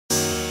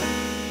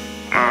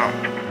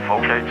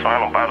4K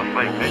trying about to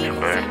say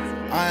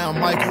Meechybaby. I am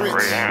Mike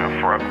Rich.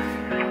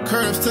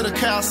 Curves to the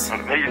castle.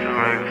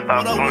 Meechybaby,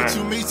 stop playing. What up with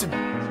you,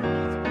 Meechybaby?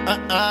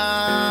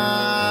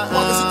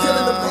 Walkers are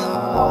killing the beat.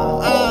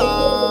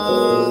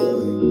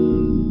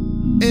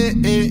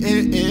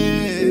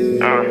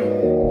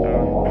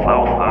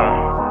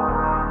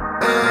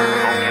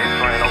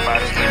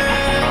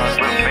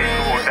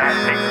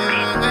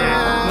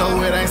 No,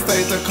 it ain't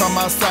safe to come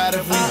outside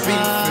if we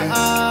beefing.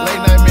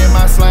 Late night, me and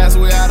my slides,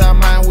 we out our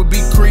mind, we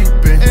be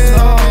creeping.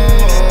 No,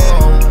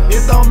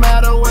 it don't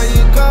matter where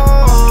you go.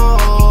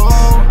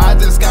 I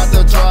just got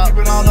the drop, keep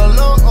it on the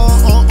low.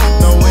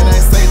 No, it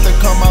ain't safe to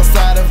come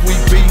outside if we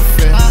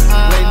beefing.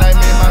 Late night,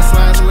 me and my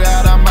slides, we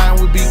out our mind,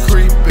 we be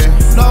creeping.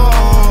 No,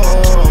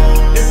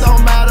 it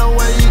don't matter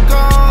where you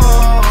go.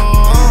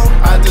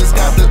 I just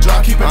got the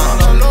drop, keep it on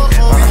the low.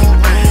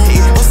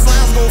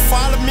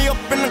 Follow me up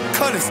in the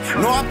cutters.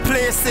 No, I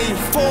play it safe.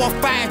 4 or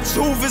 5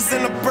 juvas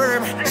in the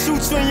bourbon.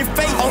 Shoot you in your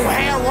face. On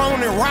hair on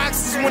and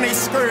rocks when they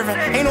scurving.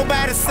 Ain't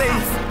nobody safe.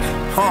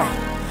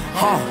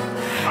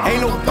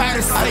 Ain't nobody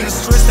safe. I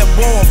just stress that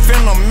boy up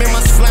in them. Man, my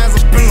slides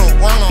up in the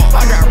runner.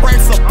 I got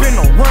racks up in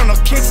the runner.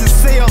 Kitchen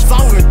sales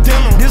all in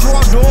dinner. This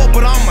raw door,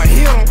 but I'ma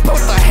hit him.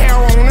 Put the hair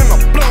on in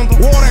the blender.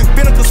 Water and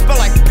vinegar smell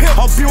like pimp.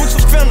 I'll be with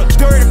your finna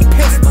dirty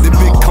pistol. This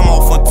big come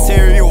off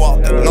Ontario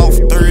out the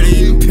North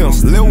 30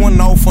 pimps. Lil' one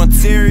off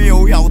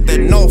Ontario, we out that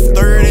North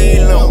 30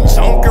 little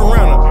junkin'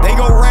 runner. They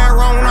go ride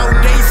around all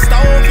day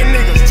stalking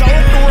niggas,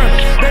 junkin' runner.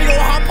 They go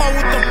hop out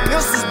with the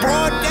pistols,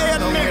 broad dead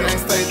niggas. It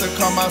ain't safe to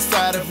come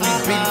outside if we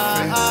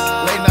beefing.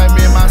 Late night,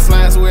 me and my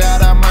slides, we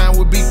out our mind,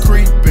 we be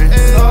creeping.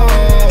 No,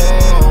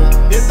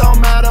 it don't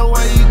matter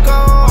where you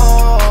go.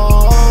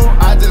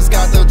 I just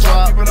got the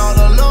drop, keep it on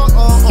the low.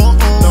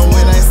 No,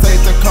 it ain't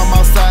safe to come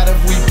outside if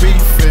we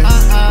beefing.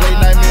 Late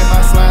night, me and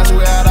my slides,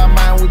 we out our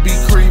mind, we be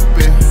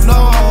creeping.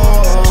 No,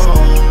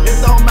 it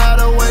don't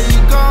matter where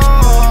you go.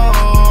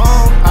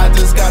 I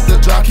just got the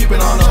drop, keep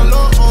it on the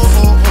low.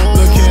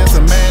 Look here, it's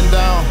a man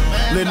down.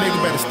 Little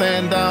nigga better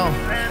stand down.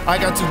 I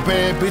got 2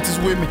 bad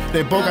bitches with me,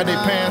 they both got their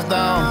pants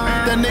down.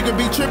 That nigga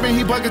be tripping,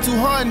 he bucket too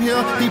hard in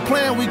here. He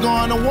playing, we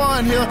going to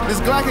 1 here. This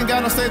Glock ain't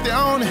got no safety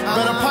on it.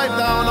 Better pipe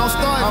down, don't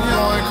start. I'm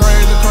going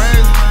crazy.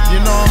 You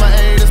know I'm an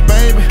 80s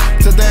baby.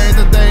 Today ain't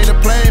the day to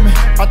play me.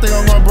 I think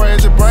I'm gonna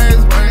braze it.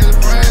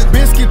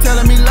 Bitch keep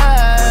telling me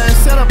lies.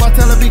 Shut up, I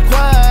tell her be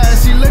quiet.